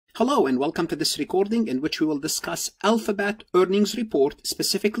Hello and welcome to this recording in which we will discuss Alphabet earnings report.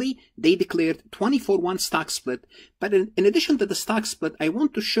 Specifically, they declared 20-for-1 stock split. But in addition to the stock split, I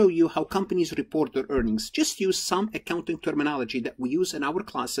want to show you how companies report their earnings. Just use some accounting terminology that we use in our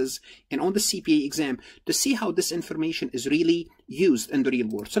classes and on the CPA exam to see how this information is really used in the real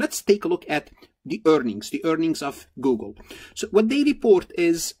world. So let's take a look at the earnings of Google. So what they report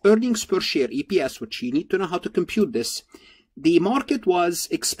is earnings per share, EPS, which you need to know how to compute this. The market was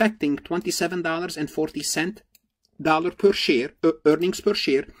expecting $27.40 per share, earnings per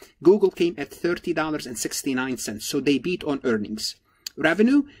share. Google came at $30.69, so they beat on earnings.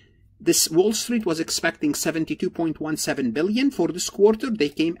 Revenue, this Wall Street was expecting $72.17 billion for this quarter. They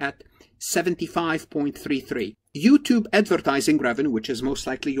came at $75.33. YouTube advertising revenue, which is most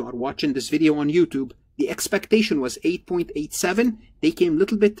likely you are watching this video on YouTube, the expectation was 8.87. They came a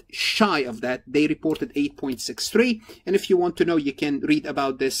little bit shy of that. They reported 8.63. And if you want to know, you can read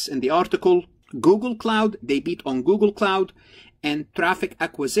about this in the article. Google Cloud, they beat on Google Cloud. And traffic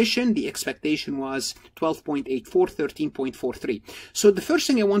acquisition, the expectation was 12.84, 13.43. So the first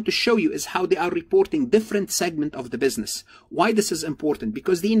thing I want to show you is how they are reporting different segment of the business. Why this is important?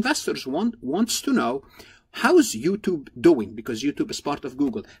 Because the investors wants to know, how's YouTube doing? Because YouTube is part of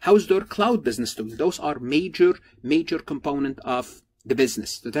Google. How's their cloud business doing? Those are major component of the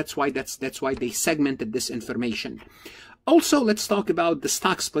business. So that's why they segmented this information. Also, let's talk about the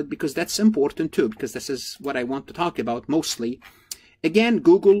stock split because that's important too, because this is what I want to talk about mostly. Again,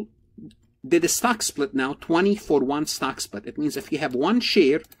 Google did a stock split now, 20-for-1 stock split. It means if you have one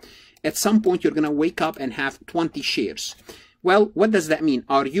share, at some point you're going to wake up and have 20 shares. Well, what does that mean?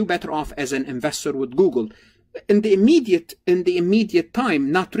 Are you better off as an investor with Google? In the immediate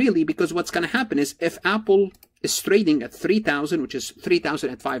time, not really, because what's going to happen is if Apple is trading at 3,000, which is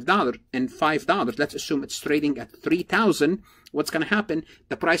 3,000 at $5, let's assume it's trading at 3,000, what's going to happen?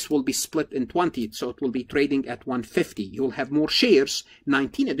 The price will be split in 20, so it will be trading at 150. You'll have more shares,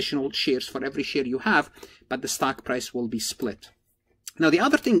 19 additional shares for every share you have, but the stock price will be split. Now, the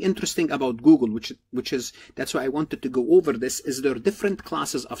other thing interesting about Google, which is, that's why I wanted to go over this, is there are different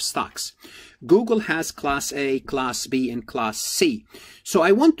classes of stocks. Google has Class A, Class B, and Class C. So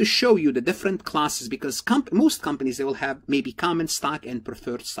I want to show you the different classes because most companies, they will have maybe common stock and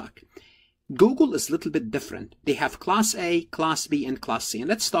preferred stock. Google is a little bit different. They have Class A, Class B, and Class C. And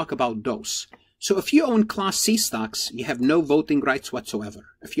let's talk about those. So if you own Class C stocks, you have no voting rights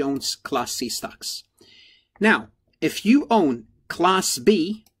whatsoever if you own Class C stocks. Now, if you own Class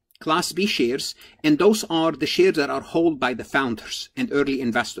B shares, and those are the shares that are held by the founders and early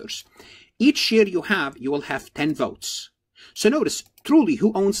investors. Each share you will have 10 votes. So notice, truly,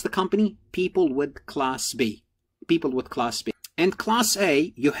 who owns the company? People with Class B. People with Class B. And Class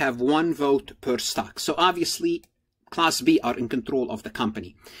A, you have 1 vote per stock. So obviously, Class B are in control of the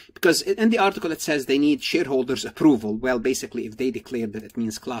company. Because in the article it says they need shareholders' approval. Well, basically, if they declare that, it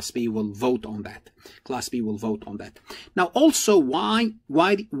means Class B will vote on that. Class B will vote on that. Now, also, why,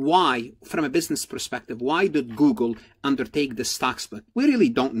 from a business perspective, why did Google undertake the stock split? We really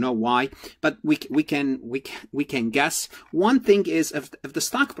don't know why, but we can guess. One thing is, if the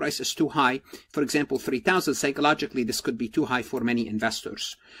stock price is too high, for example, 3,000, psychologically, this could be too high for many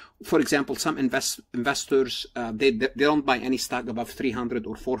investors. For example, some investors, they don't buy any stock above 300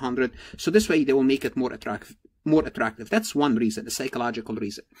 or 400. So this way they will make it more attractive. That's one reason, a psychological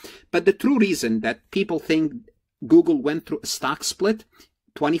reason. But the true reason that people think Google went through a stock split,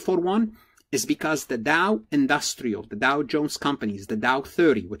 20-for-1, is because the Dow Industrial, the Dow Jones companies, the Dow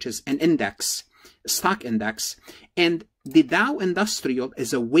 30, which is an index, a stock index, and the Dow Industrial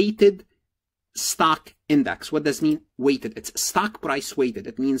is a weighted stock index. What does it mean weighted? It's stock price weighted.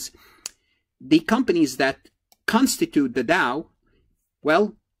 It means the companies that constitute the Dow,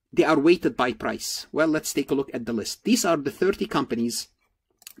 well, they are weighted by price. Well, let's take a look at the list. These are the 30 companies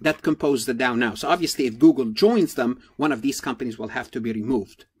that compose the Dow now. So obviously, if Google joins them, one of these companies will have to be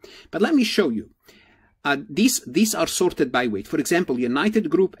removed. But let me show you. These are sorted by weight. For example, United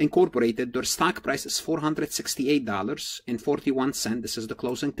Group Incorporated, their stock price is $468.41. This is the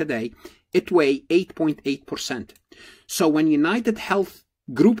closing today. It weighs 8.8%. So when United Health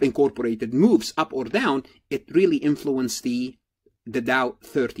Group Incorporated moves up or down, it really influences the Dow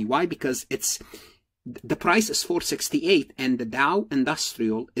 30. Why? Because the price is 468 and the Dow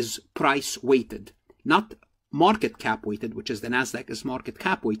Industrial is price weighted, not market cap weighted, which is the Nasdaq is market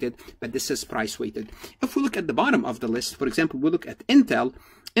cap weighted, but this is price weighted. If we look at the bottom of the list, for example, we look at Intel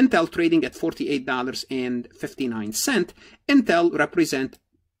trading at $48.59. Intel represent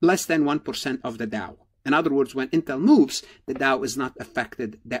less than 1% of the Dow. In other words, when Intel moves, the Dow is not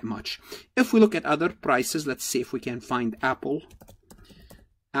affected that much. If we look at other prices, let's see if we can find Apple.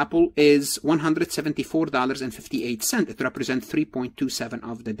 Apple is $174.58. It represents 3.27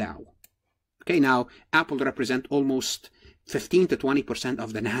 of the Dow. Okay, now Apple represents almost 15 to 20%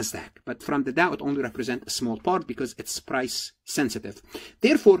 of the NASDAQ, but from the Dow it only represents a small part because it's price sensitive.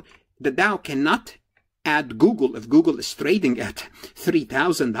 Therefore, the Dow cannot add Google if Google is trading at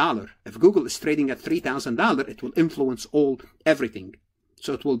 $3,000. If Google is trading at $3,000, it will influence everything.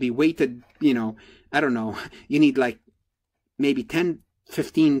 So it will be weighted, you know, I don't know, you need like maybe 10,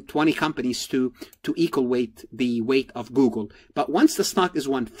 15, 20 companies to equal weight the weight of Google. But once the stock is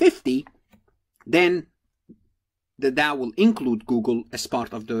 150, then the Dow will include Google as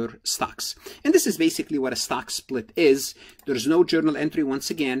part of their stocks. And this is basically what a stock split is. There's no journal entry. Once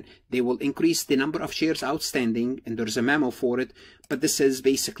again, they will increase the number of shares outstanding, and there's a memo for it, but this is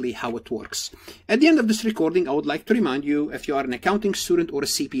basically how it works. At the end of this recording, I would like to remind you, if you are an accounting student or a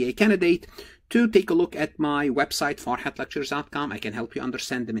CPA candidate, to take a look at my website, farhatlectures.com. I can help you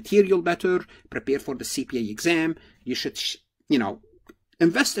understand the material better, prepare for the CPA exam. You should, you know,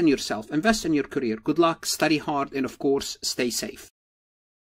 invest in yourself, invest in your career. Good luck, study hard, and of course, stay safe.